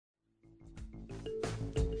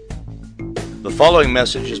The following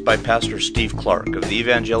message is by Pastor Steve Clark of the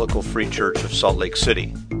Evangelical Free Church of Salt Lake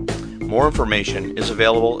City. More information is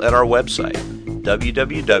available at our website,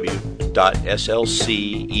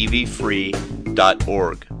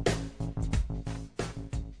 www.slcevfree.org.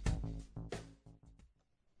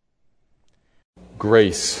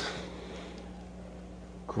 Grace.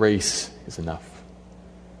 Grace is enough.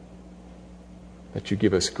 That you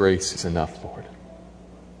give us grace is enough, Lord.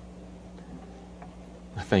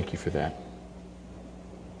 I thank you for that.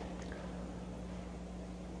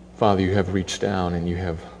 Father, you have reached down and you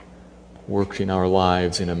have worked in our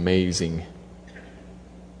lives in amazing,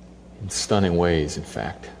 in stunning ways, in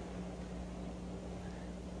fact.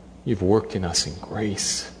 You've worked in us in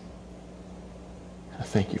grace. I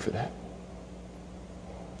thank you for that.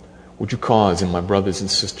 Would you cause, in my brothers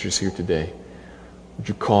and sisters here today, would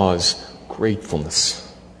you cause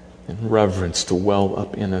gratefulness and reverence to well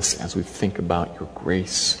up in us as we think about your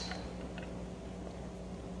grace?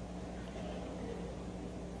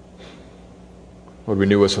 Lord,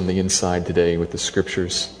 renew us on the inside today with the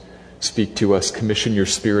Scriptures. Speak to us. Commission your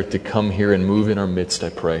Spirit to come here and move in our midst,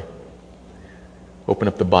 I pray. Open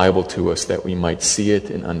up the Bible to us that we might see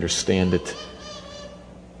it and understand it.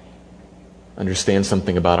 Understand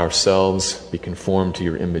something about ourselves, be conformed to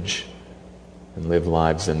your image, and live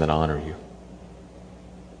lives then that honor you.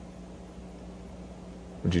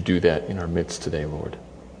 Would you do that in our midst today, Lord?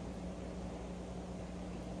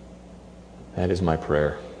 That is my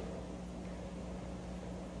prayer.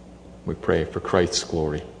 We pray for Christ's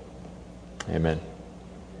glory. Amen.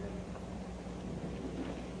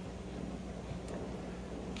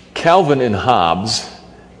 Calvin and Hobbes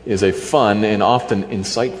is a fun and often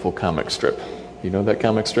insightful comic strip. You know that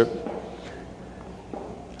comic strip?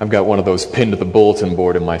 I've got one of those pinned to the bulletin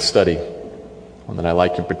board in my study, one that I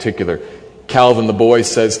like in particular. Calvin the boy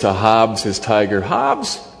says to Hobbes, his tiger,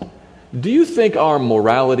 "Hobbes, do you think our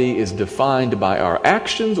morality is defined by our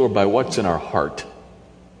actions or by what's in our heart?"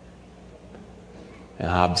 And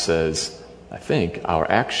Hobbes says, "I think our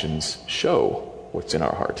actions show what's in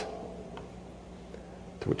our heart."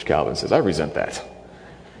 To which Calvin says, "I resent that."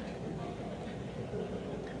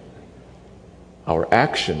 Our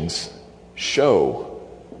actions show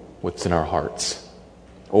what's in our hearts.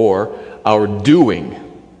 Or our doing.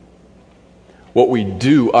 What we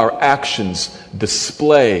do, our actions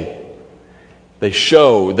display. They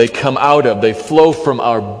show, they come out of, they flow from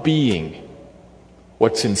our being.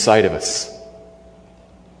 What's inside of us.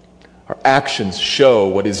 Our actions show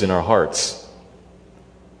what is in our hearts.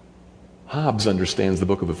 Hobbes understands the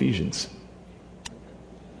book of Ephesians.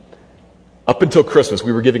 Up until Christmas,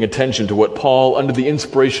 we were giving attention to what Paul, under the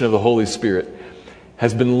inspiration of the Holy Spirit,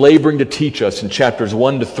 has been laboring to teach us in chapters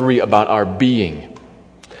 1 to 3 about our being,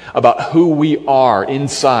 about who we are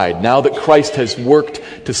inside, now that Christ has worked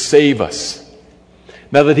to save us,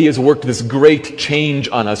 now that he has worked this great change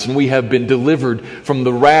on us, and we have been delivered from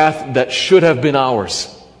the wrath that should have been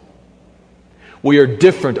ours. We are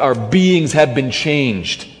different. Our beings have been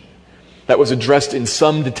changed. That was addressed in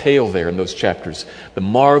some detail there in those chapters. The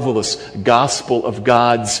marvelous gospel of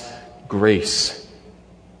God's grace.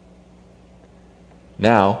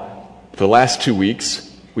 Now, for the last 2 weeks,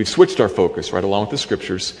 we've switched our focus right along with the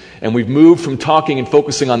Scriptures, and we've moved from talking and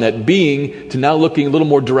focusing on that being to now looking a little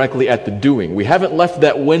more directly at the doing. We haven't left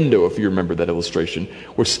that window, if you remember that illustration.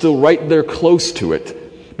 We're still right there close to it,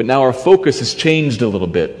 but now our focus has changed a little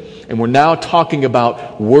bit. And we're now talking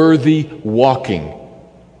about worthy walking.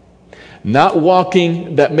 Not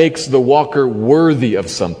walking that makes the walker worthy of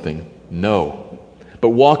something. No. But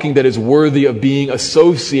walking that is worthy of being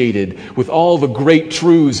associated with all the great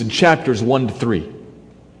truths in chapters 1 to 3.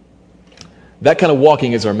 That kind of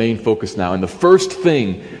walking is our main focus now. And the first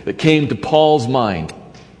thing that came to Paul's mind,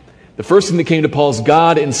 the first thing that came to Paul's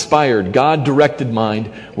God-inspired, God-directed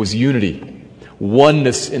mind was unity.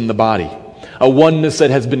 Oneness in the body. A oneness that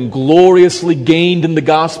has been gloriously gained in the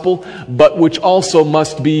gospel, but which also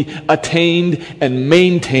must be attained and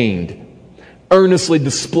maintained, earnestly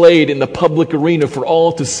displayed in the public arena for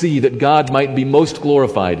all to see, that God might be most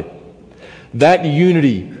glorified. That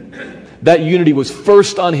unity was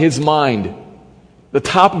first on his mind, the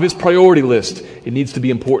top of his priority list. It needs to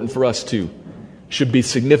be important for us too. Should be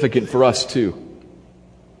significant for us too.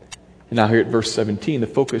 And now here at verse 17, the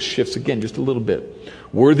focus shifts again just a little bit.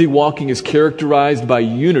 Worthy walking is characterized by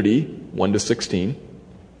unity, 1 to 16.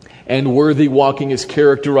 And worthy walking is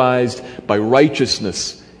characterized by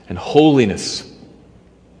righteousness and holiness.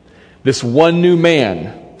 This one new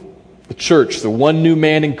man, the church, the one new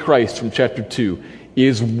man in Christ from chapter 2,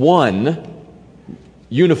 is one,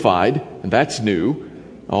 unified, and that's new.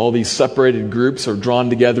 All these separated groups are drawn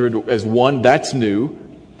together as one, that's new.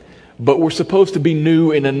 But we're supposed to be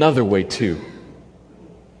new in another way too.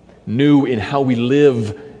 New in how we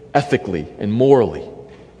live ethically and morally.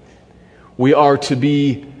 We are to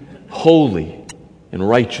be holy and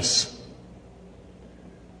righteous.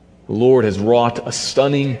 The Lord has wrought a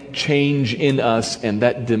stunning change in us, and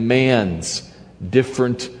that demands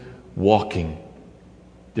different walking,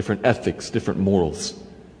 different ethics, different morals.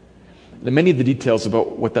 And many of the details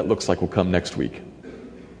about what that looks like will come next week.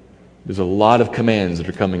 There's a lot of commands that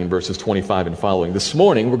are coming in verses 25 and following. This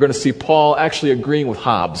morning, we're going to see Paul actually agreeing with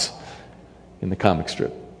Hobbes in the comic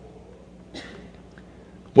strip.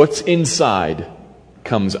 What's inside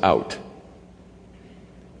comes out.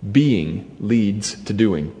 Being leads to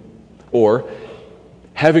doing. Or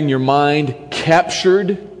having your mind captured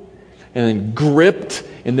and then gripped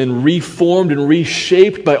and then reformed and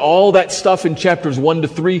reshaped by all that stuff in chapters 1 to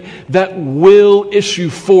 3, that will issue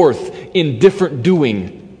forth in different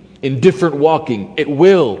doing, in different walking. It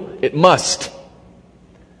will. It must.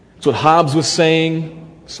 It's what Hobbes was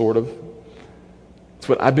saying, sort of. It's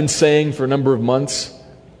what I've been saying for a number of months.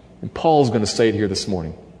 And Paul's going to say it here this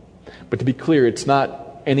morning. But to be clear, it's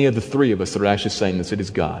not any of the three of us that are actually saying this. It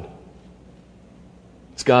is God.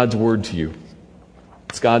 It's God's word to you.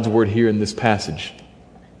 It's God's word here in this passage.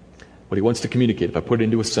 What he wants to communicate, if I put it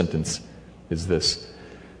into a sentence, is this.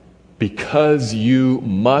 Because you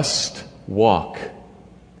must walk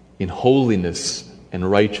in holiness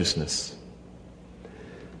and righteousness.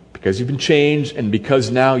 Because you've been changed, and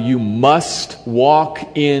because now you must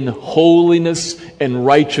walk in holiness and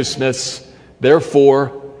righteousness,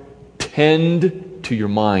 therefore, tend to your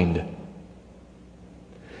mind.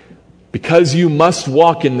 Because you must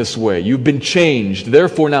walk in this way, you've been changed,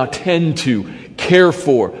 therefore now tend to, care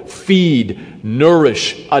for, feed,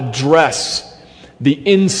 nourish, address the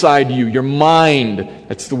inside you, your mind.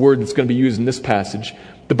 That's the word that's going to be used in this passage.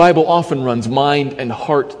 The Bible often runs mind and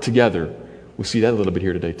heart together. We'll see that a little bit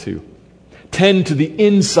here today too. Tend to the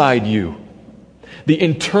inside you, the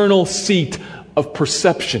internal seat of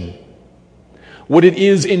perception. What it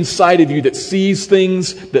is inside of you that sees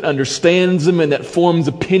things, that understands them, and that forms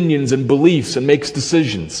opinions and beliefs and makes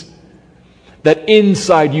decisions. That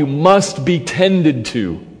inside you must be tended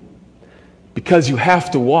to because you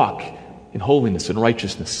have to walk in holiness and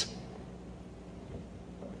righteousness.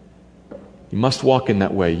 You must walk in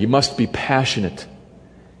that way. You must be passionate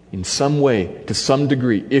in some way, to some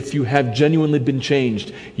degree. If you have genuinely been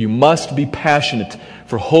changed, you must be passionate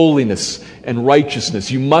for holiness and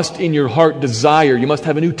righteousness. You must in your heart desire, you must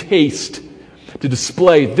have a new taste to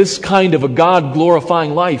display this kind of a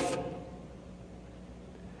God-glorifying life.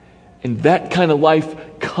 And that kind of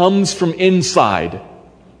life comes from inside.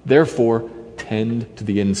 Therefore, tend to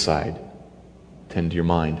the inside. Tend to your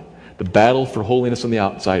mind. The battle for holiness on the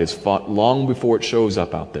outside is fought long before it shows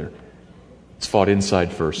up out there. It's fought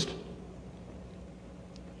inside first.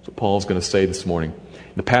 That's what Paul's going to say this morning.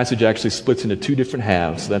 The passage actually splits into two different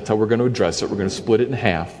halves. So that's how we're going to address it. We're going to split it in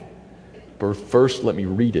half. But first, let me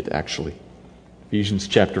read it actually. Ephesians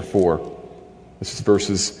chapter 4. This is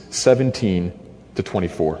verses 17 to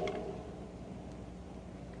 24.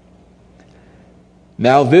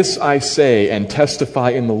 Now this I say and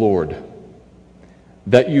testify in the Lord,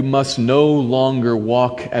 that you must no longer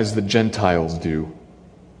walk as the Gentiles do,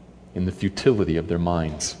 in the futility of their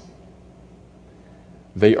minds.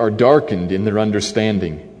 They are darkened in their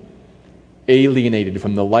understanding, alienated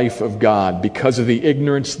from the life of God because of the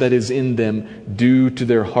ignorance that is in them due to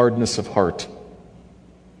their hardness of heart.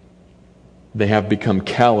 They have become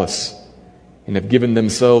callous and have given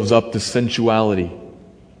themselves up to sensuality,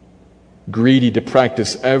 greedy to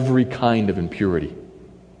practice every kind of impurity.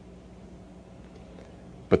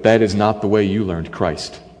 But that is not the way you learned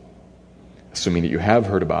Christ. Assuming that you have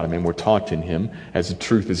heard about Him and were taught in Him, as the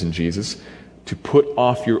truth is in Jesus, to put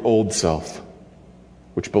off your old self,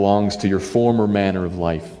 which belongs to your former manner of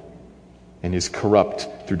life and is corrupt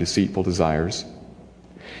through deceitful desires,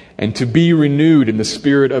 and to be renewed in the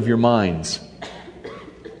spirit of your minds,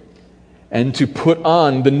 and to put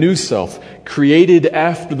on the new self, created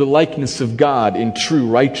after the likeness of God in true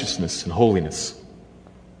righteousness and holiness.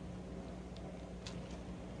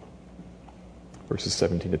 Verses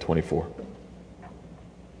 17 to 24.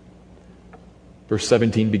 Verse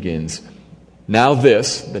 17 begins, Now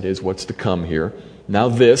this, that is what's to come here, now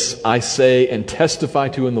this I say and testify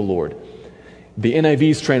to in the Lord. The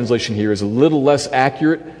NIV's translation here is a little less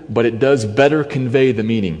accurate, but it does better convey the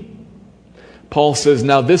meaning. Paul says,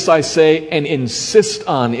 Now this I say and insist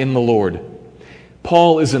on in the Lord.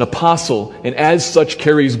 Paul is an apostle and as such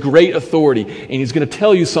carries great authority. And he's going to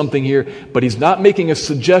tell you something here, but he's not making a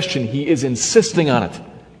suggestion. He is insisting on it.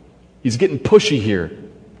 He's getting pushy here.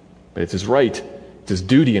 But it's his right. It's his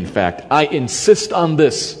duty, in fact. I insist on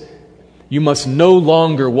this. You must no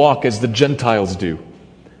longer walk as the Gentiles do.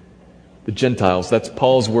 The Gentiles, that's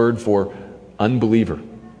Paul's word for unbeliever,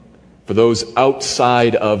 for those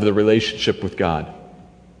outside of the relationship with God.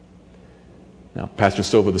 Now, Pastor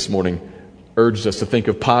Silva this morning urged us to think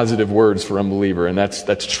of positive words for unbeliever, and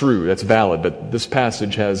that's true, that's valid, but this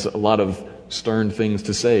passage has a lot of stern things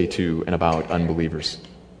to say to and about unbelievers.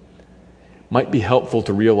 Might be helpful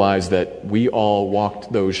to realize that we all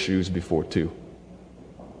walked those shoes before too.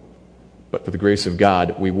 But for the grace of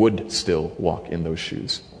God, we would still walk in those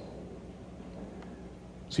shoes.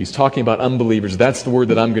 So he's talking about unbelievers. That's the word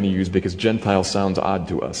that I'm going to use because Gentile sounds odd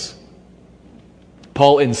to us.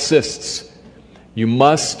 Paul insists, you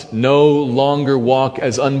must no longer walk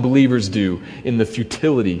as unbelievers do in the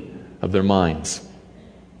futility of their minds.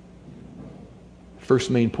 First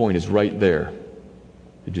main point is right there.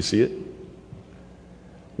 Did you see it?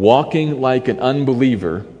 Walking like an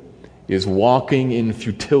unbeliever is walking in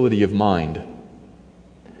futility of mind.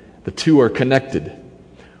 The two are connected.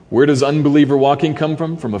 Where does unbeliever walking come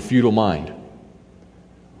from? From a futile mind.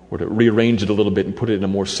 Or to rearrange it a little bit and put it in a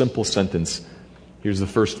more simple sentence, here's the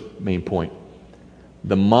first main point.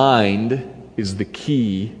 The mind is the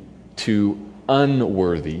key to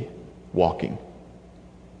unworthy walking.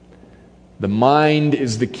 The mind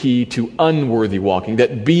is the key to unworthy walking.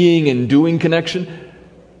 That being and doing connection,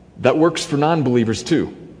 that works for non-believers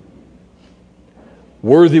too.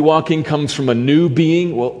 Worthy walking comes from a new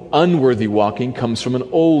being, while unworthy walking comes from an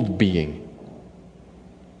old being.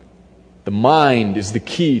 The mind is the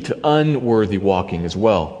key to unworthy walking as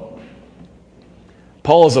well.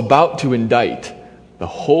 Paul is about to indict the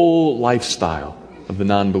whole lifestyle of the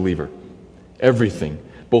non-believer. Everything,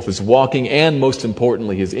 both his walking and, most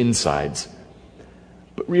importantly, his insides.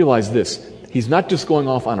 But realize this, he's not just going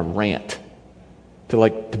off on a rant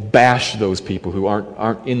to bash those people who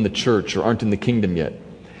aren't in the church or aren't in the kingdom yet.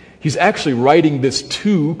 He's actually writing this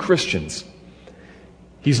to Christians.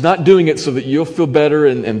 He's not doing it so that you'll feel better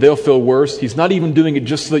and they'll feel worse. He's not even doing it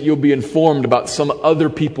just so that you'll be informed about some other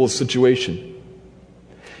people's situation.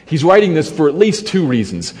 He's writing this for at least two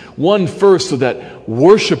reasons. One, first, so that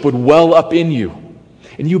worship would well up in you.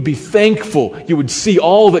 And you'd be thankful. You would see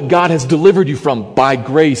all that God has delivered you from by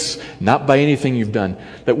grace, not by anything you've done.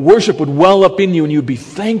 That worship would well up in you and you'd be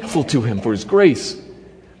thankful to Him for His grace.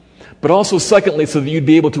 But also, secondly, so that you'd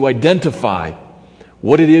be able to identify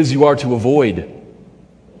what it is you are to avoid.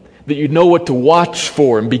 That you'd know what to watch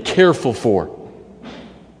for and be careful for.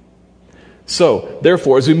 So,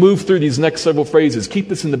 therefore, as we move through these next several phrases, keep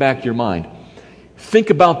this in the back of your mind. Think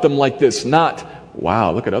about them like this, not,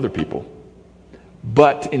 wow, look at other people.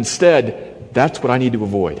 But instead, that's what I need to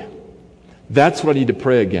avoid. That's what I need to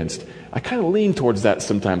pray against. I kind of lean towards that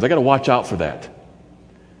sometimes. I got to watch out for that.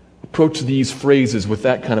 Approach these phrases with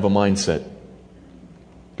that kind of a mindset.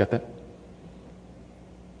 Got that?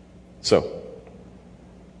 So,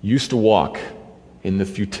 you used to walk in the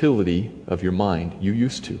futility of your mind. You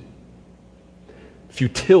used to.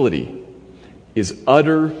 Futility is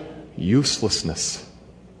utter uselessness.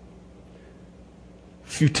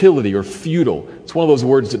 Futility or futile, it's one of those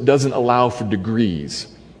words that doesn't allow for degrees,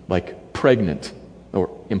 like pregnant or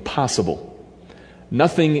impossible.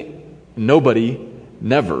 Nothing, nobody,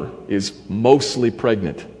 never is mostly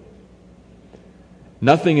pregnant.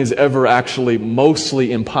 Nothing is ever actually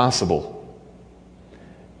mostly impossible.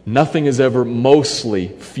 Nothing is ever mostly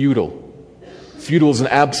futile. Futile is an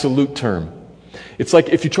absolute term. It's like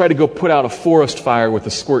if you try to go put out a forest fire with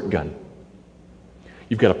a squirt gun.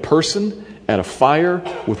 You've got a person at a fire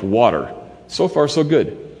with water. So far, so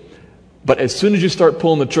good. But as soon as you start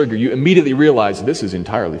pulling the trigger, you immediately realize this is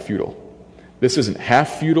entirely futile. This isn't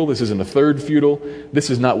half futile. This isn't a third futile. This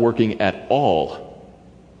is not working at all.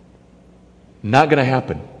 Not going to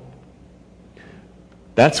happen.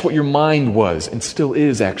 That's what your mind was and still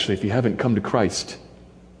is, actually, if you haven't come to Christ.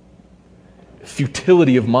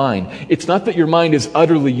 Futility of mind. It's not that your mind is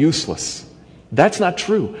utterly useless. That's not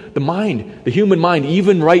true. The mind, the human mind,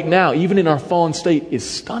 even right now, even in our fallen state, is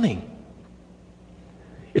stunning.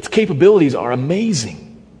 Its capabilities are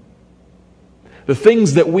amazing. The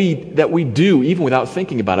things that we do, even without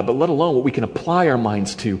thinking about it, but let alone what we can apply our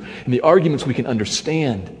minds to, and the arguments we can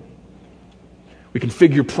understand. We can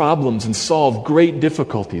figure problems and solve great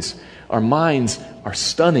difficulties. Our minds are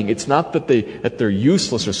stunning. It's not that they're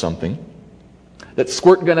useless or something. That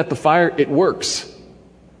squirt gun at the fire, it works.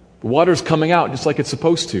 The water's coming out just like it's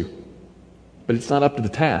supposed to. But it's not up to the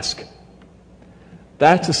task.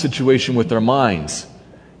 That's a situation with our minds.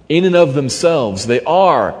 In and of themselves, they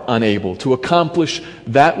are unable to accomplish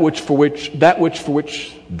that which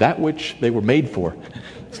they were made for.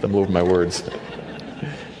 Stumble over my words.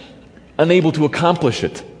 unable to accomplish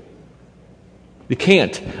it. You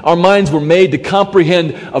can't. Our minds were made to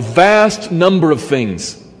comprehend a vast number of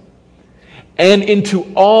things. And in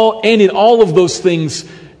all of those things,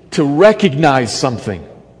 to recognize something.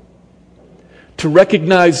 To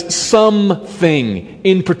recognize something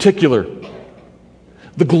in particular.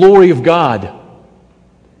 The glory of God.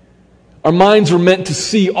 Our minds were meant to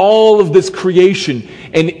see all of this creation,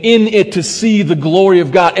 and in it to see the glory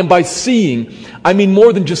of God. And by seeing, I mean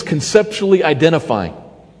more than just conceptually identifying.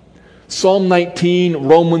 Psalm 19,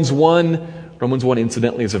 Romans 1. Romans 1,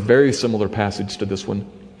 incidentally, is a very similar passage to this one.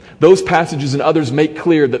 Those passages and others make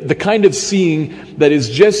clear that the kind of seeing that is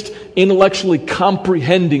just intellectually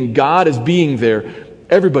comprehending God as being there,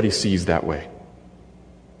 everybody sees that way.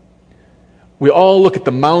 We all look at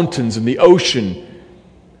the mountains and the ocean.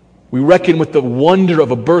 We reckon with the wonder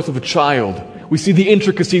of a birth of a child. We see the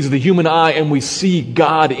intricacies of the human eye, and we see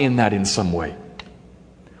God in that in some way.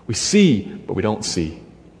 We see, but we don't see.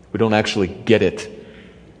 We don't actually get it.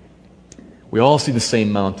 We all see the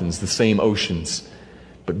same mountains, the same oceans.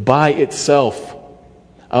 But by itself,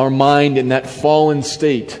 our mind in that fallen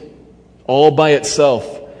state, all by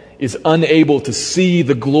itself, is unable to see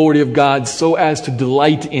the glory of God so as to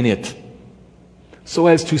delight in it, so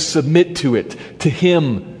as to submit to it, to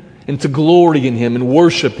Him, and to glory in Him and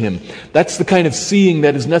worship Him. That's the kind of seeing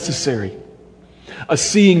that is necessary. A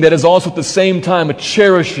seeing that is also at the same time a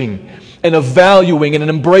cherishing and a valuing and an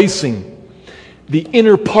embracing the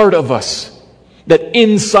inner part of us, that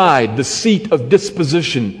inside, the seat of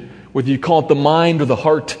disposition, whether you call it the mind or the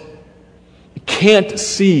heart, it can't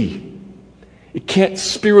see. It can't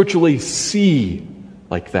spiritually see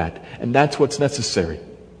like that. And that's what's necessary.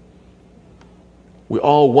 We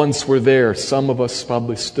all once were there. Some of us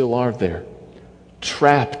probably still are there.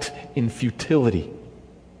 Trapped in futility.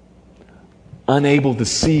 Unable to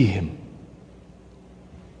see Him.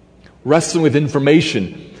 Wrestling with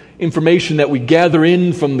information that we gather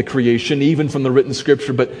in from the creation, even from the written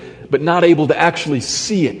Scripture, but not able to actually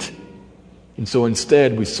see it. And so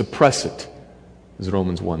instead we suppress it, as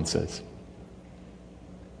Romans 1 says.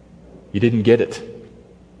 You didn't get it.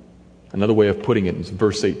 Another way of putting it is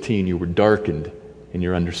verse 18, you were darkened in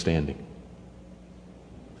your understanding.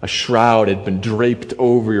 A shroud had been draped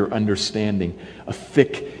over your understanding. A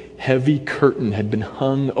thick, heavy curtain had been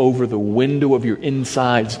hung over the window of your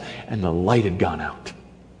insides, and the light had gone out.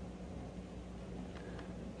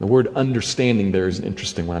 The word understanding there is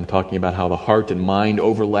interesting when I'm talking about how the heart and mind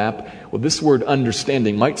overlap. Well, this word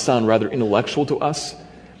understanding might sound rather intellectual to us.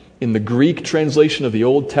 In the Greek translation of the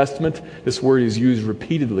Old Testament, this word is used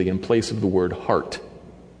repeatedly in place of the word heart.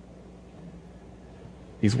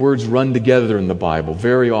 These words run together in the Bible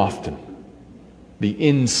very often. The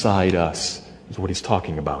inside us is what he's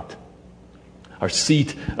talking about. Our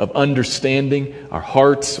seat of understanding, our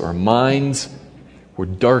hearts, our minds were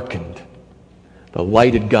darkened. The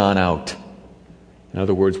light had gone out. In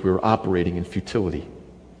other words, we were operating in futility.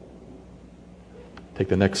 Take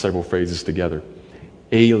the next several phrases together.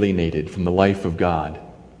 Alienated from the life of God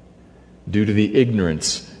due to the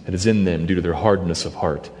ignorance that is in them, due to their hardness of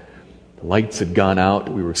heart. The lights had gone out.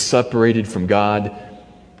 We were separated from God.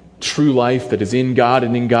 True life that is in God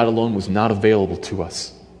and in God alone was not available to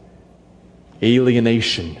us.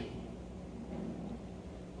 Alienation.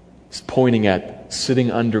 It's pointing at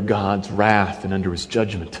sitting under God's wrath and under His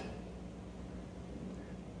judgment.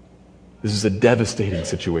 This is a devastating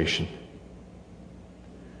situation.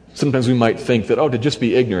 Sometimes we might think that, to just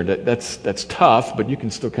be ignorant, that's tough, but you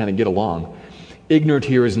can still kind of get along. Ignorant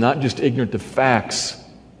here is not just ignorant of facts.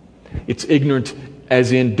 It's ignorant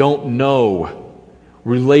as in don't know.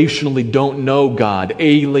 Relationally don't know God.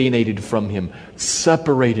 Alienated from Him.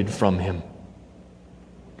 Separated from Him.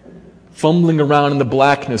 Fumbling around in the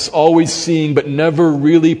blackness, always seeing but never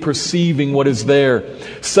really perceiving what is there.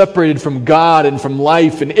 Separated from God and from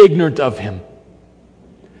life and ignorant of Him.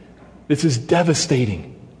 This is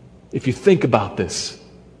devastating. If you think about this,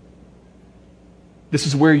 this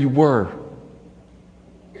is where you were.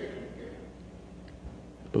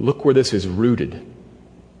 But look where this is rooted.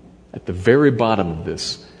 At the very bottom of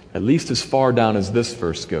this, at least as far down as this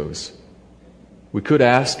verse goes. We could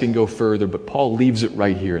ask and go further, but Paul leaves it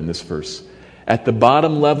right here in this verse. At the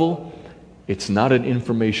bottom level, it's not an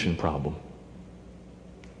information problem.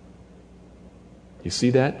 You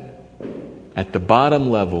see that? At the bottom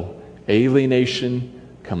level, alienation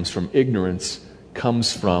comes from ignorance,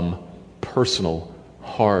 comes from personal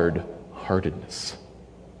hard-heartedness.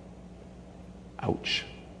 Ouch.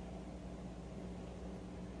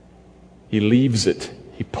 He leaves it,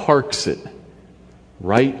 he parks it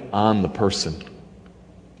right on the person.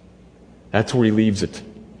 That's where he leaves it.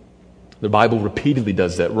 The Bible repeatedly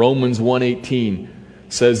does that. Romans 1:18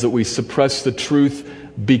 says that we suppress the truth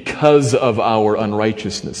because of our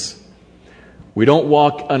unrighteousness. We don't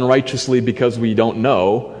walk unrighteously because we don't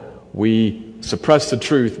know. We suppress the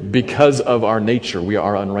truth because of our nature. We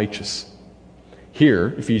are unrighteous.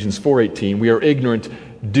 Here, Ephesians 4:18, we are ignorant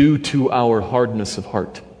due to our hardness of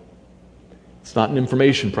heart. It's not an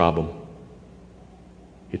information problem.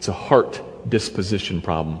 It's a heart disposition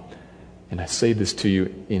problem. And I say this to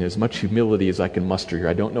you in as much humility as I can muster here.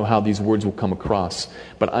 I don't know how these words will come across,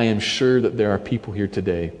 but I am sure that there are people here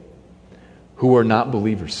today who are not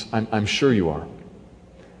believers. I'm sure you are.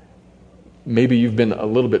 Maybe you've been a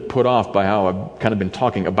little bit put off by how I've kind of been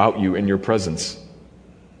talking about you in your presence.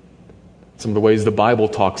 Some of the ways the Bible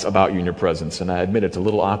talks about you in your presence, and I admit it's a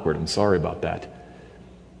little awkward. I'm sorry about that.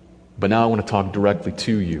 But now I want to talk directly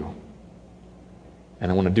to you,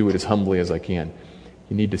 and I want to do it as humbly as I can.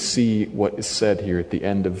 You need to see what is said here at the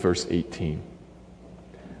end of verse 18,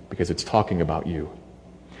 because it's talking about you.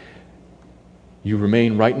 You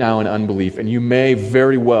remain right now in unbelief, and you may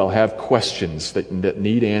very well have questions that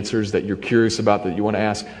need answers, that you're curious about, that you want to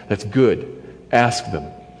ask. That's good. Ask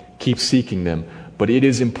them. Keep seeking them. But it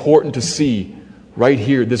is important to see right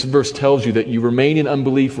here, this verse tells you that you remain in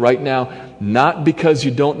unbelief right now, not because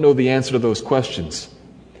you don't know the answer to those questions.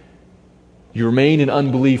 You remain in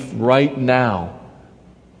unbelief right now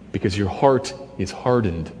because your heart is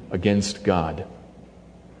hardened against God.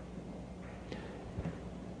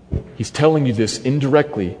 He's telling you this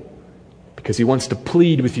indirectly because he wants to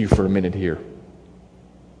plead with you for a minute here.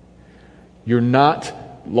 You're not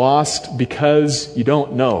lost because you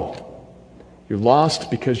don't know. You're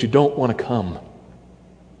lost because you don't want to come.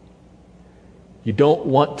 You don't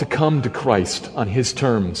want to come to Christ on His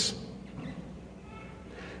terms.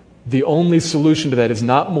 The only solution to that is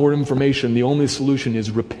not more information. The only solution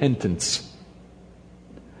is repentance.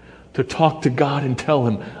 To talk to God and tell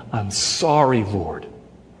Him, I'm sorry, Lord.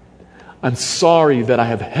 I'm sorry that I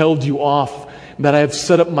have held you off, that I have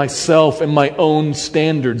set up myself and my own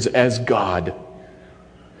standards as God,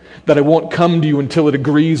 that I won't come to you until it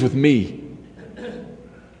agrees with me.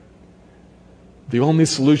 The only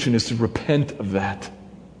solution is to repent of that.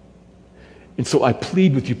 And so I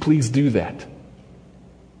plead with you, please do that.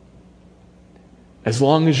 As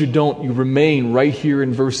long as you don't, you remain right here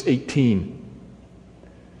in verse 18.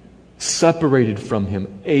 Separated from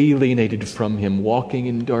Him, alienated from Him, walking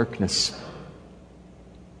in darkness.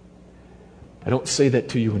 I don't say that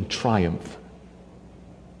to you in triumph.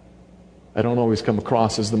 I don't always come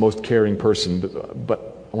across as the most caring person,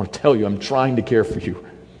 but I want to tell you, I'm trying to care for you.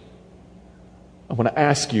 I want to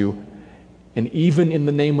ask you, and even in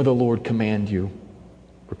the name of the Lord, command you,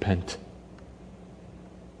 repent.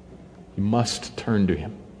 You must turn to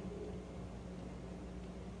Him.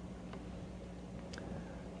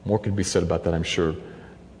 More could be said about that, I'm sure.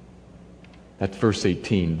 That's verse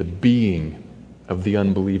 18, the being of the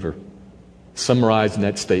unbeliever. Summarized in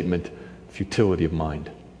that statement, futility of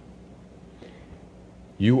mind.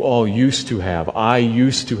 You all used to have, I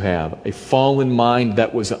used to have, a fallen mind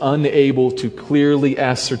that was unable to clearly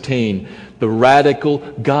ascertain the radical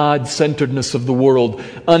God-centeredness of the world,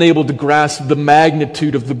 unable to grasp the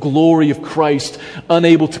magnitude of the glory of Christ,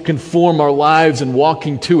 unable to conform our lives in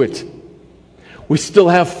walking to it. We still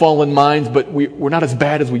have fallen minds, but we're not as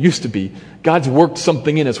bad as we used to be. God's worked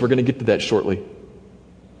something in us. We're going to get to that shortly.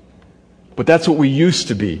 But that's what we used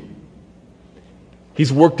to be.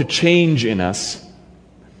 He's worked a change in us.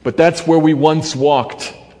 But that's where we once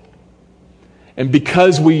walked. And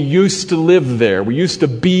because we used to live there, we used to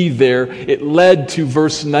be there, it led to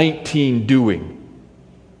verse 19 doing.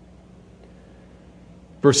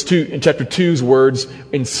 Verse 2, in chapter 2's words,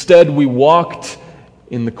 instead we walked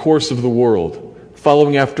in the course of the world,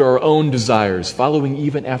 following after our own desires, following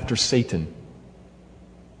even after Satan.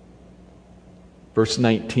 Verse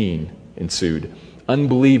 19 ensued.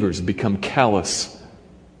 Unbelievers become callous,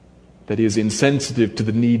 that is, insensitive to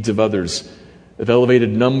the needs of others. They've elevated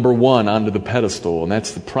number one onto the pedestal, and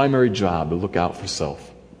that's the primary job, to look out for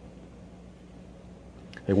self.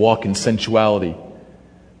 They walk in sensuality,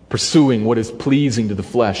 pursuing what is pleasing to the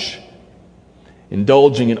flesh,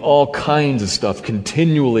 indulging in all kinds of stuff,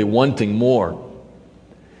 continually wanting more.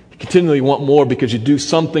 You continually want more because you do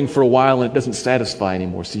something for a while and it doesn't satisfy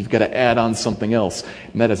anymore, so you've got to add on something else,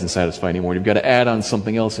 and that doesn't satisfy anymore. You've got to add on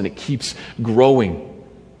something else, and it keeps growing.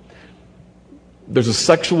 There's a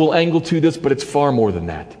sexual angle to this, but it's far more than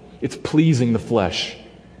that. It's pleasing the flesh,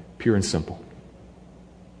 pure and simple.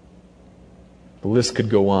 The list could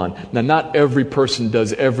go on. Now, not every person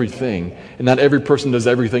does everything, and not every person does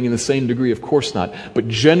everything in the same degree, of course not. But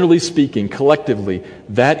generally speaking, collectively,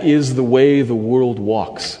 that is the way the world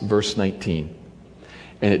walks, verse 19.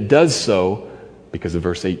 And it does so because of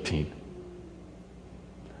verse 18.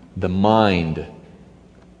 The mind,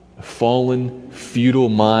 a fallen, futile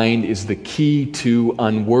mind, is the key to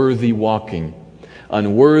unworthy walking.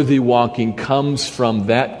 Unworthy walking comes from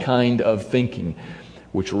that kind of thinking,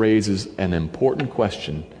 which raises an important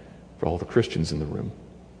question for all the Christians in the room.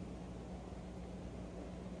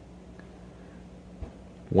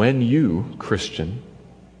 When you, Christian,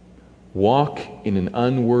 walk in an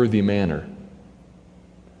unworthy manner,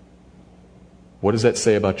 what does that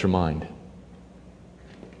say about your mind?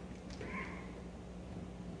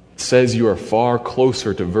 It says you are far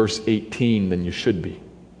closer to verse 18 than you should be.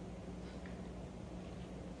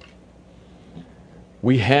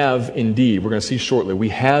 We have indeed, we're going to see shortly, we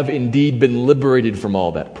have indeed been liberated from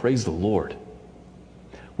all that. Praise the Lord.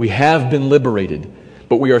 We have been liberated,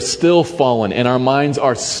 but we are still fallen and our minds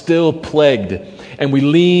are still plagued. And we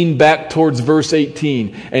lean back towards verse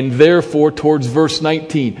 18 and therefore towards verse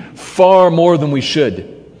 19 far more than we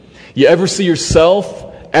should. You ever see yourself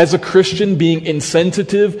as a Christian being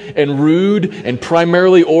insensitive and rude and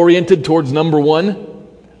primarily oriented towards number one?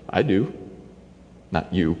 I do.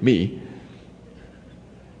 Not you, me.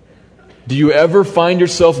 Do you ever find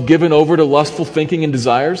yourself given over to lustful thinking and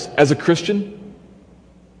desires as a Christian?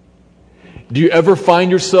 Do you ever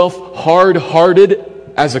find yourself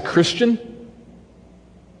hard-hearted as a Christian?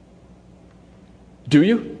 Do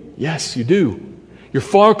you? Yes, you do. You're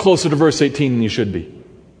far closer to verse 18 than you should be.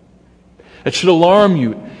 It should alarm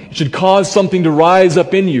you. It should cause something to rise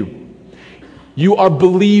up in you. You are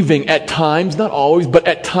believing at times, not always, but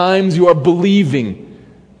at times you are believing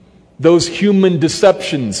those human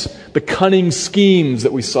deceptions, the cunning schemes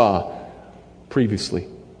that we saw previously.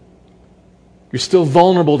 You're still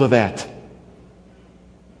vulnerable to that.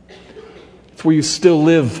 It's where you still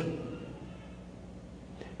live.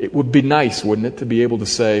 It would be nice, wouldn't it, to be able to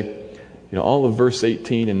say, all of verse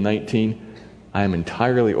 18 and 19, I am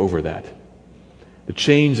entirely over that. The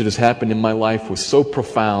change that has happened in my life was so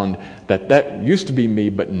profound that used to be me,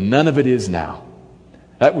 but none of it is now.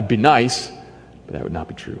 That would be nice, but that would not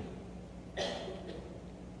be true.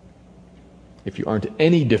 If you aren't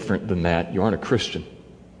any different than that, you aren't a Christian.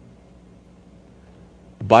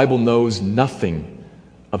 The Bible knows nothing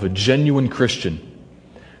of a genuine Christian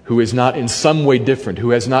who is not in some way different,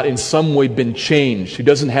 who has not in some way been changed, who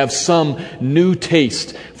doesn't have some new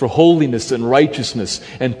taste for holiness and righteousness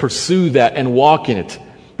and pursue that and walk in it.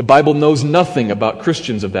 The Bible knows nothing about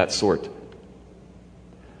Christians of that sort.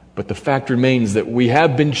 But the fact remains that we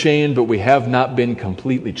have been changed, but we have not been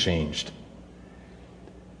completely changed.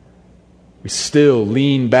 We still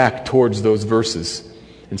lean back towards those verses.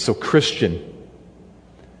 And so, Christian,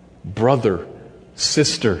 brother,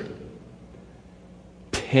 sister,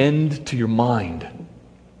 tend to your mind.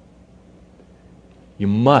 You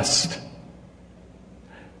must.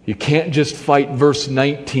 You can't just fight verse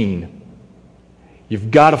 19. You've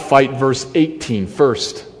got to fight verse 18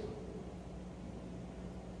 first.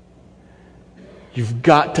 You've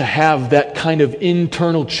got to have that kind of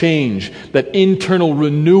internal change, that internal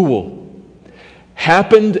renewal.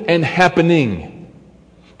 Happened and happening.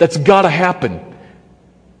 That's got to happen.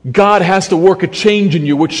 God has to work a change in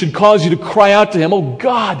you, which should cause you to cry out to Him, "Oh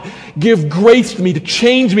God, give grace to me to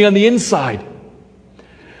change me on the inside."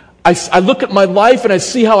 I look at my life and I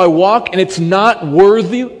see how I walk and it's not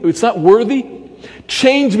worthy. It's not worthy.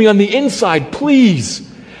 Change me on the inside, please.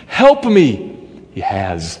 Help me. He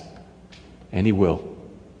has, and He will.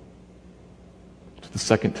 That's what the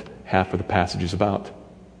second half of the passage is about.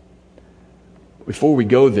 Before we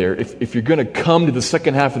go there, if you're going to come to the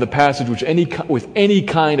second half of the passage with any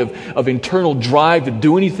kind of internal drive to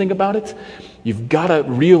do anything about it, you've got to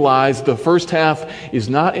realize the first half is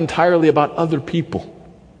not entirely about other people.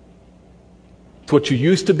 It's what you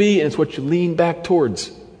used to be and it's what you lean back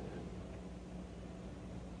towards.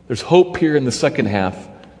 There's hope here in the second half,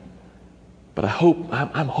 but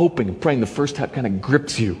I'm hoping and praying the first half kind of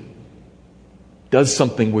grips you, does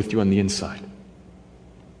something with you on the inside.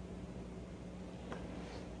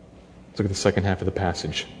 Let's look at the second half of the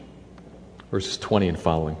passage, verses 20 and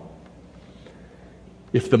following.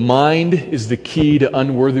 If the mind is the key to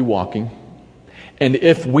unworthy walking, and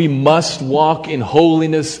if we must walk in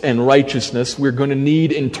holiness and righteousness, we're going to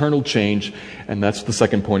need internal change, and that's what the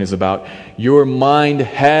second point is about. Your mind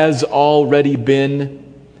has already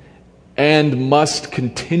been and must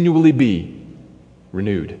continually be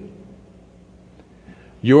renewed.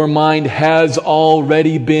 Your mind has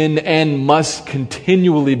already been and must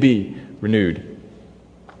continually be renewed.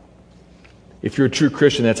 If you're a true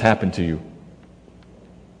Christian, that's happened to you.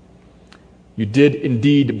 You did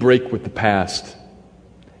indeed break with the past.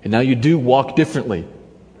 And now you do walk differently,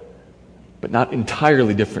 but not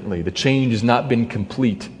entirely differently. The change has not been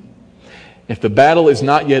complete. If the battle is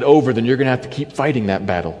not yet over, then you're going to have to keep fighting that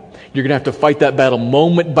battle. You're going to have to fight that battle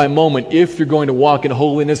moment by moment if you're going to walk in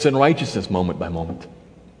holiness and righteousness moment by moment.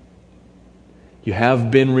 You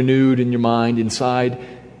have been renewed in your mind inside,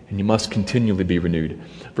 and you must continually be renewed.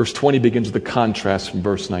 Verse 20 begins with a contrast from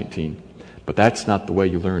verse 19. But that's not the way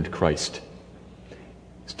you learned Christ.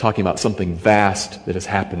 He's talking about something vast that has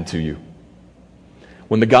happened to you.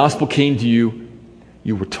 When the gospel came to you,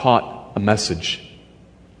 you were taught a message.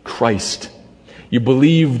 Christ. You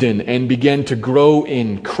believed in and began to grow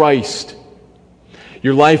in Christ.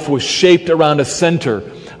 Your life was shaped around a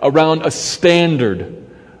center, around a standard.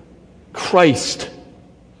 Christ.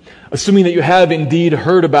 Assuming that you have indeed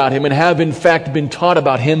heard about Him and have in fact been taught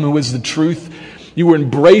about Him who is the truth. You were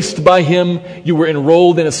embraced by Him. You were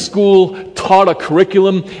enrolled in a school, taught a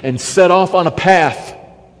curriculum, and set off on a path.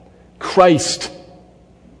 Christ.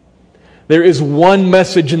 There is one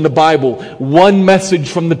message in the Bible, one message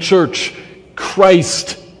from the church.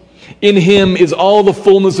 Christ. In Him is all the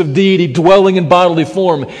fullness of deity dwelling in bodily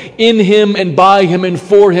form. In Him and by Him and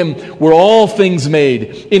for Him were all things made.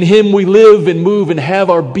 In Him we live and move and have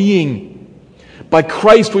our being. By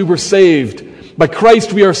Christ we were saved. By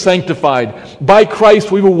Christ we are sanctified. By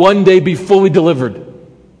Christ we will one day be fully delivered.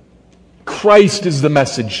 Christ is the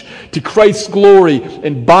message. To Christ's glory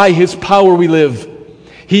and by His power we live.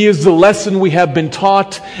 He is the lesson we have been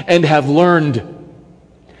taught and have learned.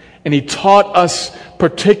 And He taught us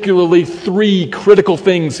particularly 3 critical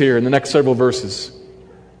things here in the next several verses.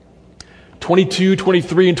 22,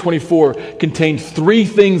 23, and 24 contain 3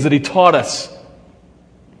 things that He taught us.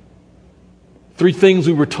 3 things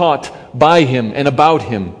we were taught by Him and about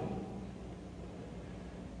Him.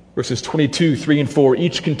 Verses 22, 3, and 4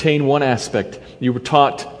 each contain one aspect. You were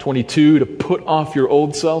taught, 22, to put off your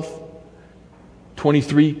old self.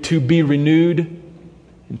 23, to be renewed.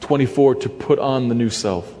 And 24, to put on the new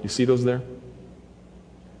self. You see those there?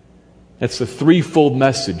 That's the threefold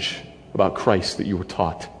message about Christ that you were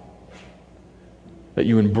taught. That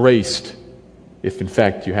you embraced, if in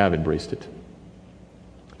fact you have embraced it.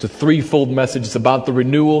 It's a threefold message. It's about the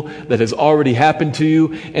renewal that has already happened to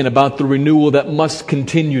you and about the renewal that must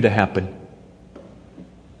continue to happen.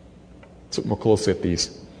 Let's look more closely at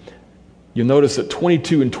these. You'll notice that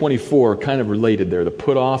 22 and 24 are kind of related there. The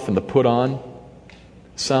put off and the put on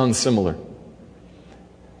sound similar.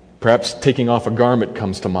 Perhaps taking off a garment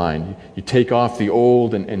comes to mind. You take off the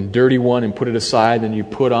old and dirty one and put it aside, then you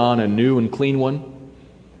put on a new and clean one.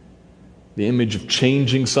 The image of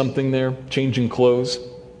changing something there, changing clothes.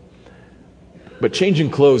 But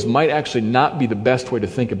changing clothes might actually not be the best way to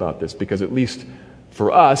think about this, because at least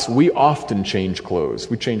for us, we often change clothes.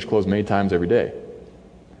 We change clothes many times every day.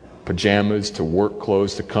 Pajamas to work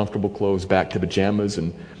clothes to comfortable clothes, back to pajamas,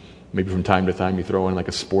 and maybe from time to time you throw in like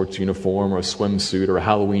a sports uniform or a swimsuit or a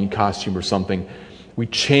Halloween costume or something. We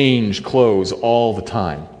change clothes all the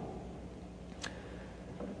time.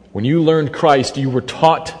 When you learned Christ, you were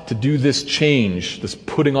taught to do this change, this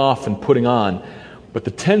putting off and putting on. But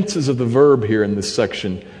the tenses of the verb here in this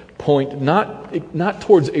section point not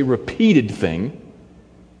towards a repeated thing,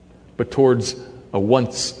 but towards a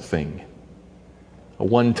once thing, a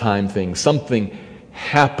one-time thing. Something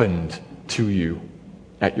happened to you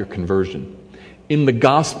at your conversion. In the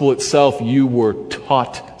gospel itself, you were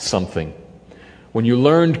taught something. When you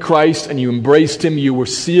learned Christ and you embraced Him, you were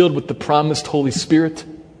sealed with the promised Holy Spirit,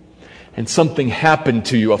 and something happened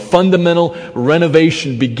to you. A fundamental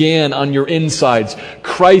renovation began on your insides.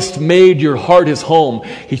 Christ made your heart His home.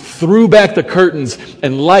 He threw back the curtains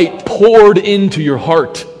and light poured into your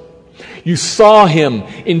heart. You saw Him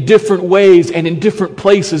in different ways and in different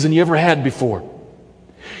places than you ever had before.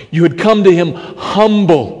 You had come to Him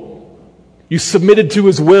humble. You submitted to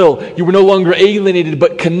His will. You were no longer alienated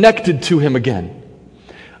but connected to Him again.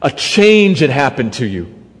 A change had happened to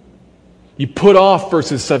you. You put off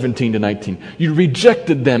verses 17 to 19. You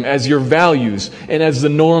rejected them as your values and as the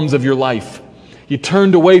norms of your life. You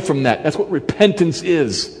turned away from that. That's what repentance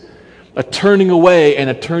is. A turning away and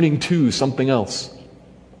a turning to something else.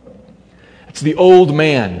 It's the old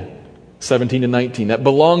man, 17 to 19, that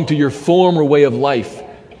belonged to your former way of life,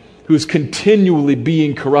 who is continually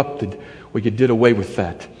being corrupted. Well, you did away with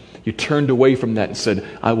that. You turned away from that and said,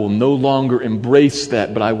 I will no longer embrace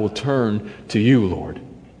that, but I will turn to you, Lord.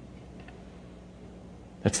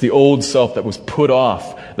 That's the old self that was put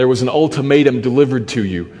off. There was an ultimatum delivered to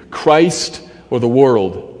you, Christ or the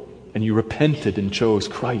world, and you repented and chose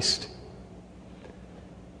Christ.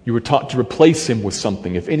 You You were taught to replace him with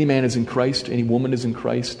something. If any man is in Christ, any woman is in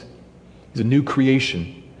Christ, he's a new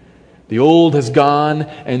creation. The old has gone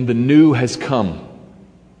and the new has come.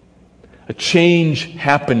 A change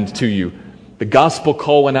happened to you. The gospel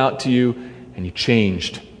call went out to you and you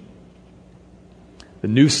changed. The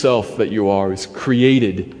new self that you are is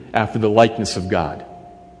created after the likeness of God.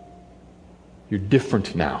 You're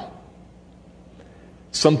different now.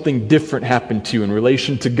 Something different happened to you in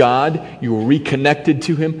relation to God. You were reconnected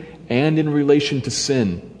to him, and in relation to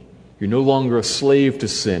sin. You're no longer a slave to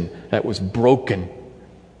sin. That was broken.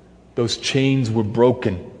 Those chains were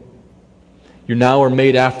broken. You now are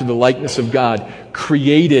made after the likeness of God,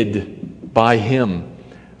 created by him.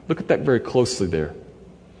 Look at that very closely there.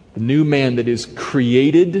 The new man that is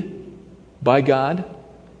created by God.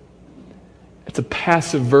 It's a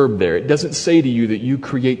passive verb there. It doesn't say to you that you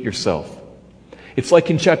create yourself. It's like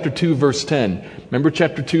in chapter 2, verse 10. Remember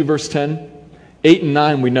chapter 2, verse 10? 8 and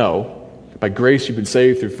 9 we know. By grace you've been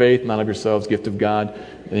saved through faith, not of yourselves, gift of God.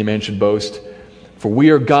 Any man should boast. For we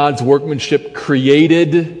are God's workmanship,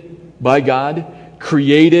 created by God,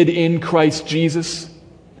 created in Christ Jesus.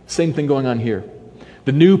 Same thing going on here.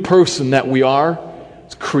 The new person that we are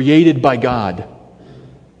is created by God.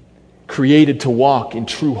 Created to walk in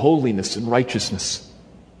true holiness and righteousness.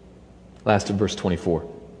 Last of verse 24.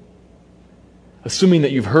 Assuming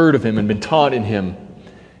that you've heard of him and been taught in him,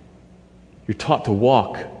 you're taught to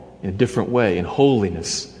walk in a different way, in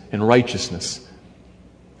holiness and righteousness.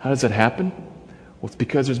 How does that happen? Well, it's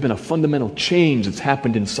because there's been a fundamental change that's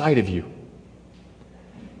happened inside of you.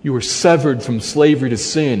 You were severed from slavery to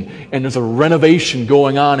sin, and there's a renovation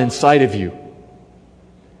going on inside of you.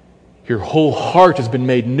 Your whole heart has been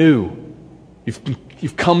made new.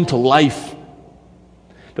 You've come to life.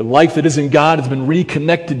 The life that is in God has been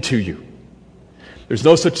reconnected to you. There's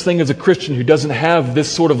no such thing as a Christian who doesn't have this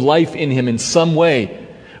sort of life in him in some way.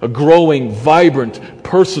 A growing, vibrant,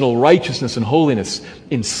 personal righteousness and holiness.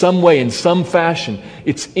 In some way, in some fashion,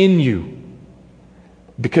 it's in you.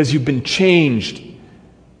 Because you've been changed.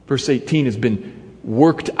 Verse 18 has been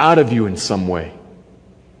worked out of you in some way.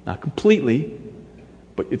 Not completely,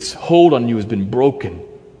 but its hold on you has been broken.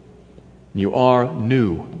 You are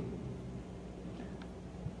new.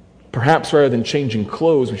 Perhaps rather than changing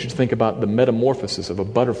clothes, we should think about the metamorphosis of a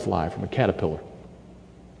butterfly from a caterpillar.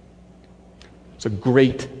 It's a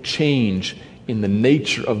great change in the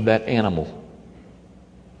nature of that animal.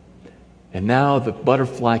 And now the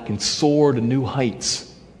butterfly can soar to new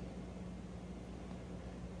heights.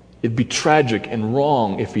 It'd be tragic and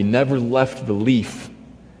wrong if he never left the leaf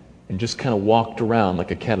and just kind of walked around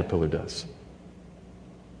like a caterpillar does.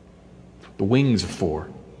 That's what the wings are for.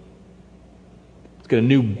 He's got a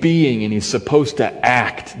new being and he's supposed to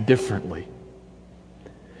act differently.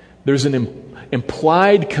 There's an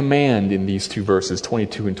implied command in these two verses,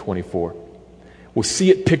 22 and 24. We'll see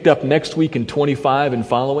it picked up next week in 25 and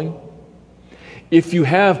following. If you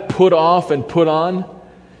have put off and put on,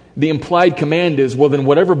 the implied command is, well, then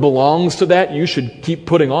whatever belongs to that, you should keep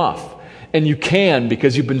putting off. And you can,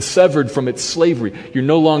 because you've been severed from its slavery. You're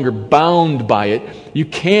no longer bound by it. You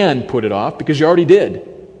can put it off because you already did.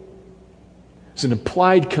 It's an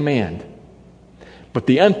implied command. But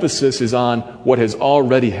the emphasis is on what has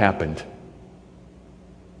already happened.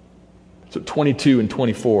 So 22 and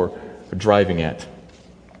 24 are driving at.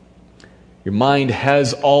 Your mind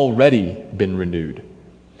has already been renewed.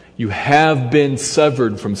 You have been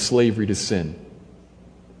severed from slavery to sin.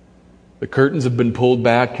 The curtains have been pulled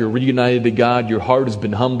back. You're reunited to God. Your heart has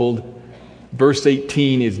been humbled. Verse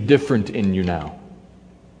 18 is different in you now.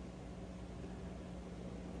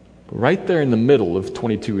 But right there in the middle of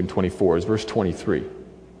 22 and 24 is verse 23.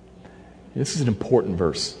 This is an important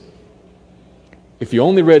verse. If you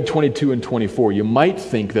only read 22 and 24, you might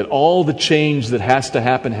think that all the change that has to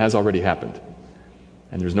happen has already happened.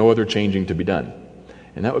 And there's no other changing to be done.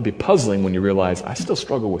 And that would be puzzling when you realize, I still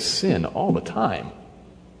struggle with sin all the time.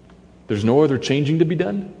 There's no other changing to be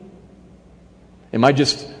done? Am I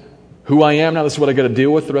just who I am now? This is what I got to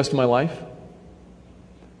deal with the rest of my life?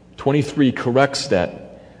 23 corrects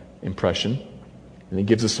that impression, and it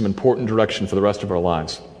gives us some important direction for the rest of our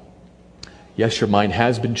lives. Yes, your mind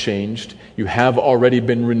has been changed. You have already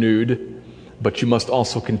been renewed, but you must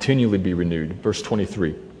also continually be renewed. Verse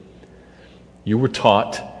 23. You were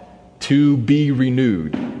taught to be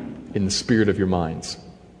renewed in the spirit of your minds.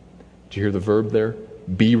 Did you hear the verb there?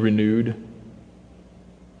 Be renewed.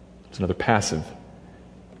 It's another passive.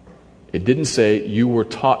 It didn't say you were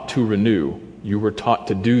taught to renew. You were taught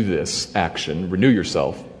to do this action, renew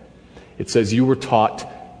yourself. It says you were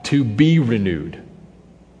taught to be renewed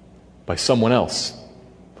by someone else.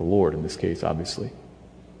 The Lord in this case, obviously.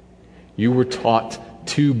 You were taught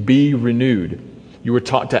to be renewed. You were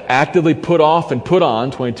taught to actively put off and put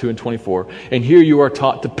on, 22 and 24. And here you are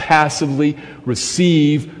taught to passively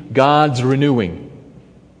receive God's renewing.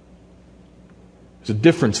 There's a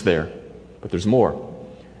difference there, but there's more.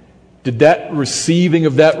 Did that receiving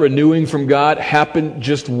of that renewing from God happen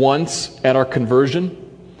just once at our conversion?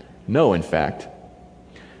 No, in fact.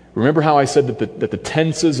 Remember how I said that the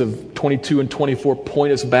tenses of 22 and 24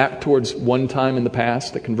 point us back towards one time in the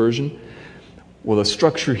past, at conversion? Well, the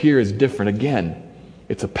structure here is different again.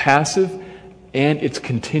 It's a passive and it's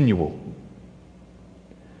continual.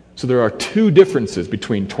 So there are two differences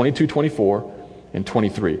between 22, 24 and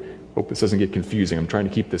 23. Hope this doesn't get confusing. I'm trying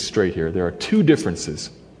to keep this straight here. There are two differences.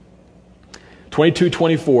 22,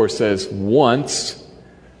 24 says, once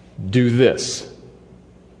do this.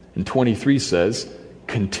 And 23 says,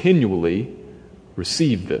 continually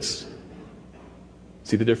receive this.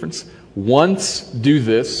 See the difference? Once do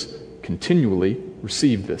this, continually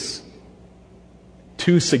receive this.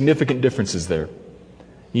 Two significant differences there.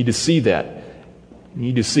 You need to see that. You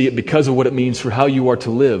need to see it because of what it means for how you are to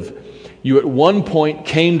live. You at one point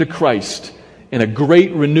came to Christ, and a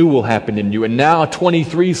great renewal happened in you. And now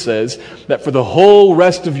 23 says that for the whole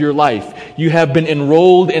rest of your life, you have been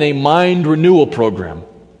enrolled in a mind renewal program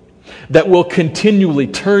that will continually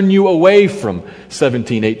turn you away from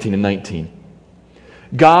 17, 18, and 19.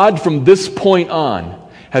 God, from this point on,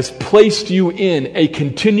 has placed you in a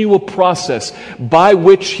continual process by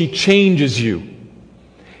which He changes you.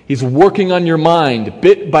 He's working on your mind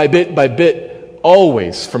bit by bit by bit,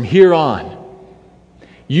 always from here on.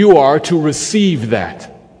 You are to receive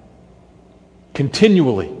that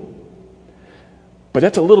continually. But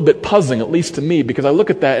that's a little bit puzzling, at least to me, because I look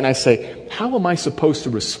at that and I say, how am I supposed to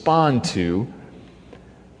respond to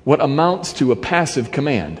what amounts to a passive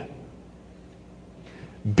command?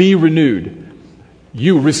 Be renewed.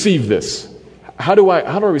 You receive this. How do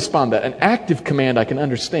I respond to that? An active command I can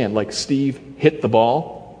understand, like Steve, hit the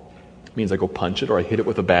ball. It means I go punch it or I hit it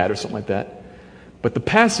with a bat or something like that. But the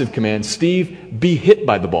passive command, Steve, be hit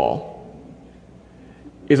by the ball,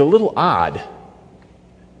 is a little odd.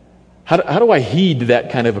 How do I heed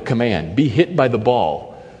that kind of a command? Be hit by the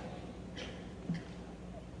ball.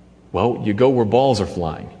 Well, you go where balls are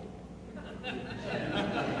flying.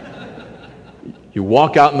 You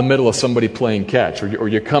walk out in the middle of somebody playing catch, or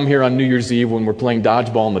you come here on New Year's Eve when we're playing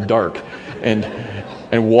dodgeball in the dark,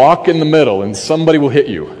 and walk in the middle, and somebody will hit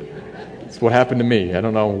you. That's what happened to me. I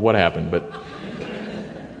don't know what happened, but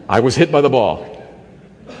I was hit by the ball.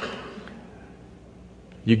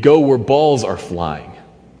 You go where balls are flying.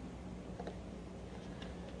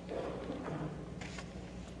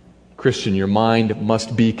 Christian, your mind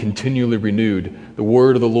must be continually renewed. The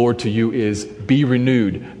word of the Lord to you is, be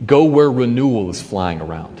renewed. Go where renewal is flying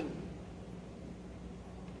around.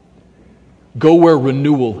 Go where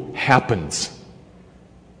renewal happens.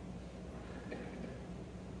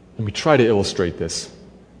 Let me try to illustrate this.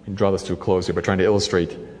 And draw this to a close here by trying to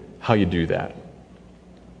illustrate how you do that.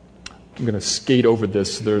 I'm going to skate over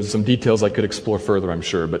this. There's some details I could explore further, I'm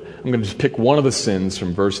sure, but I'm going to just pick one of the sins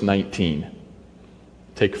from verse 19.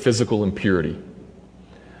 Take physical impurity.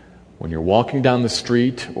 When you're walking down the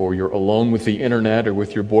street, or you're alone with the internet, or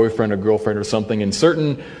with your boyfriend or girlfriend or something, in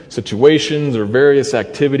certain situations or various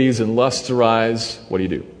activities and lusts arise, what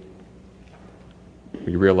do?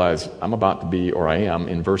 You realize, I'm about to be, or I am,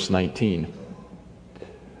 in verse 19.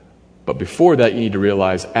 But before that, you need to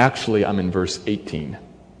realize, actually, I'm in verse 18.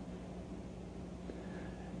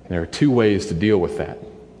 And there are two ways to deal with that.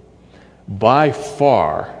 By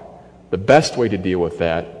far, the best way to deal with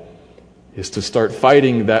that is to start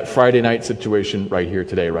fighting that Friday night situation right here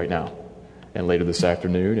today, right now. And later this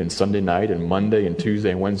afternoon, and Sunday night, and Monday, and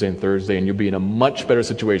Tuesday, and Wednesday, and Thursday, and you'll be in a much better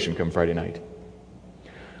situation come Friday night.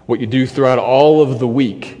 What you do throughout all of the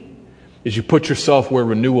week is you put yourself where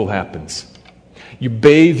renewal happens. You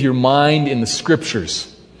bathe your mind in the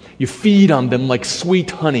Scriptures. You feed on them like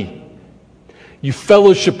sweet honey. You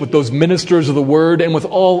fellowship with those ministers of the Word and with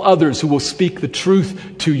all others who will speak the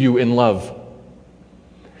truth to you in love.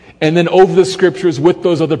 And then over the Scriptures with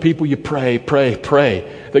those other people, you pray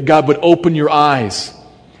that God would open your eyes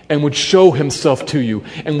and would show Himself to you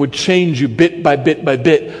and would change you bit by bit by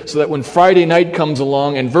bit, so that when Friday night comes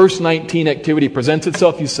along and verse 19 activity presents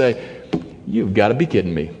itself, you say, you've got to be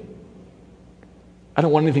kidding me. I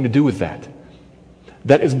don't want anything to do with that.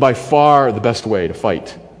 That is by far the best way to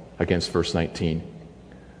fight against verse 19.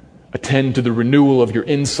 Attend to the renewal of your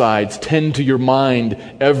insides. Tend to your mind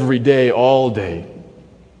every day, all day.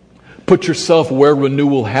 Put yourself where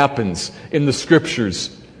renewal happens, in the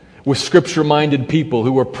Scriptures, with Scripture-minded people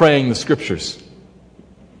who are praying the Scriptures.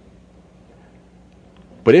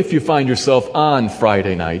 But if you find yourself on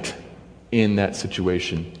Friday night in that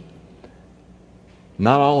situation,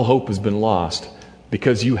 not all hope has been lost,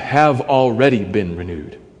 because you have already been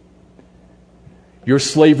renewed. Your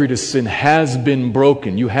slavery to sin has been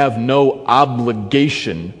broken. You have no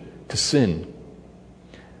obligation to sin.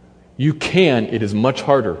 You can, it is much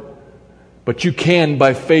harder, but you can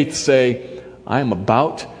by faith say, I am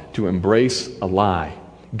about to embrace a lie.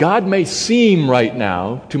 God may seem right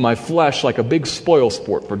now to my flesh like a big spoil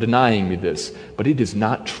sport for denying me this, but it is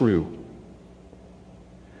not true.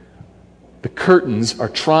 The curtains are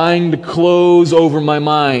trying to close over my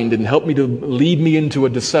mind and help me to lead me into a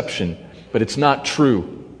deception, but it's not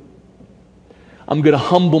true. I'm going to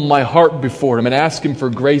humble my heart before Him and ask Him for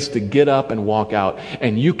grace to get up and walk out.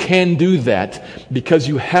 And you can do that because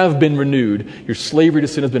you have been renewed. Your slavery to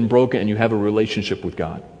sin has been broken and you have a relationship with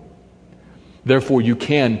God. Therefore, you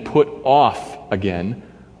can put off again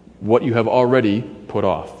what you have already put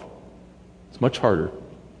off. It's much harder,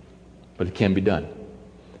 but it can be done.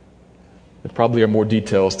 There probably are more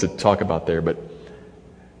details to talk about there, but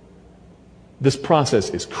this process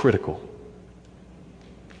is critical.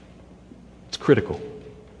 It's critical.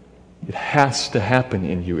 It has to happen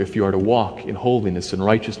in you if you are to walk in holiness and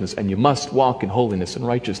righteousness, and you must walk in holiness and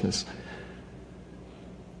righteousness.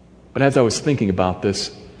 But as I was thinking about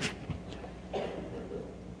this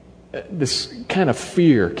kind of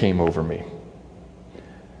fear came over me.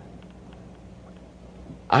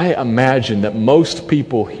 I imagine that most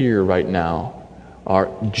people here right now are,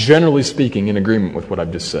 generally speaking, in agreement with what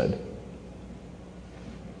I've just said.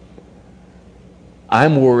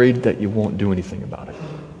 I'm worried that you won't do anything about it.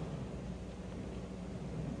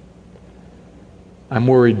 I'm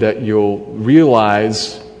worried that you'll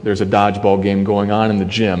realize there's a dodgeball game going on in the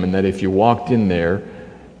gym, and that if you walked in there,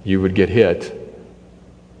 you would get hit,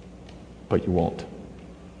 but you won't.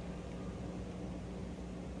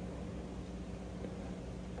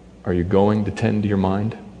 Are you going to tend to your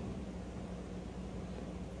mind?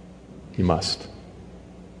 You must.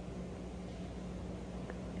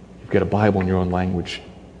 You've got a Bible in your own language.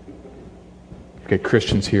 You've got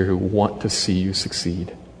Christians here who want to see you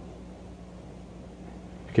succeed.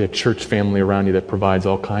 You've got a church family around you that provides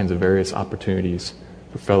all kinds of various opportunities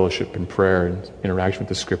for fellowship and prayer and interaction with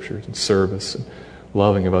the Scriptures and service and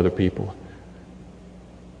loving of other people.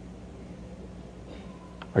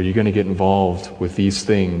 Are you going to get involved with these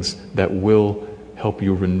things that will help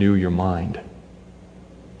you renew your mind?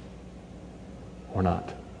 Or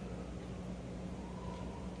not?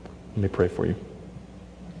 Let me pray for you.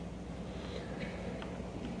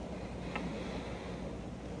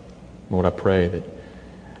 Lord, I pray that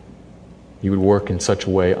you would work in such a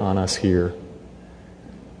way on us here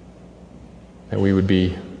that we would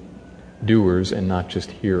be doers and not just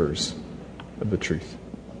hearers of the truth.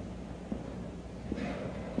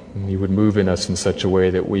 And you would move in us in such a way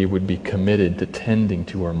that we would be committed to tending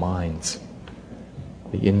to our minds,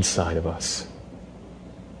 the inside of us,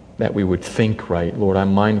 that we would think right. Lord,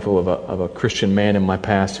 I'm mindful of a Christian man in my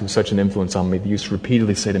past who was such an influence on me that used to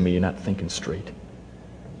repeatedly say to me, you're not thinking straight.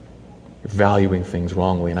 You're valuing things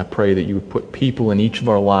wrongly. And I pray that you would put people in each of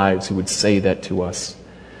our lives who would say that to us,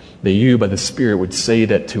 that you, by the Spirit, would say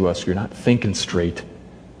that to us. You're not thinking straight.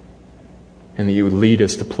 And that you would lead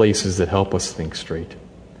us to places that help us think straight.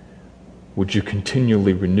 Would you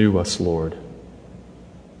continually renew us, Lord?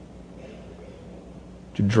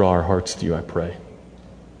 Would you draw our hearts to you, I pray.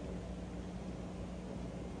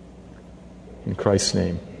 In Christ's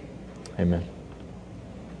name, amen.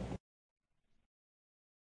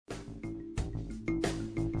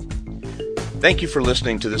 Thank you for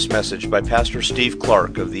listening to this message by Pastor Steve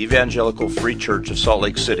Clark of the Evangelical Free Church of Salt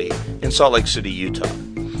Lake City in Salt Lake City, Utah.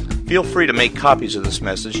 Feel free to make copies of this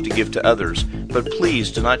message to give to others, but please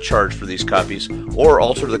do not charge for these copies or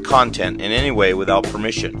alter the content in any way without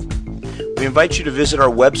permission. We invite you to visit our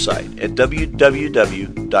website at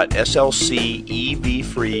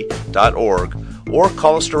www.slcevfree.org or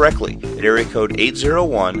call us directly at area code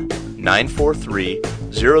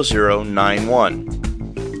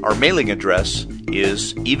 801-943-0091. Our mailing address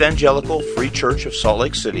is Evangelical Free Church of Salt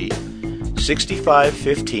Lake City,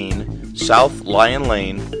 6515 South Lion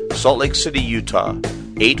Lane, Salt Lake City, Utah,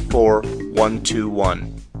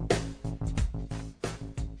 84121.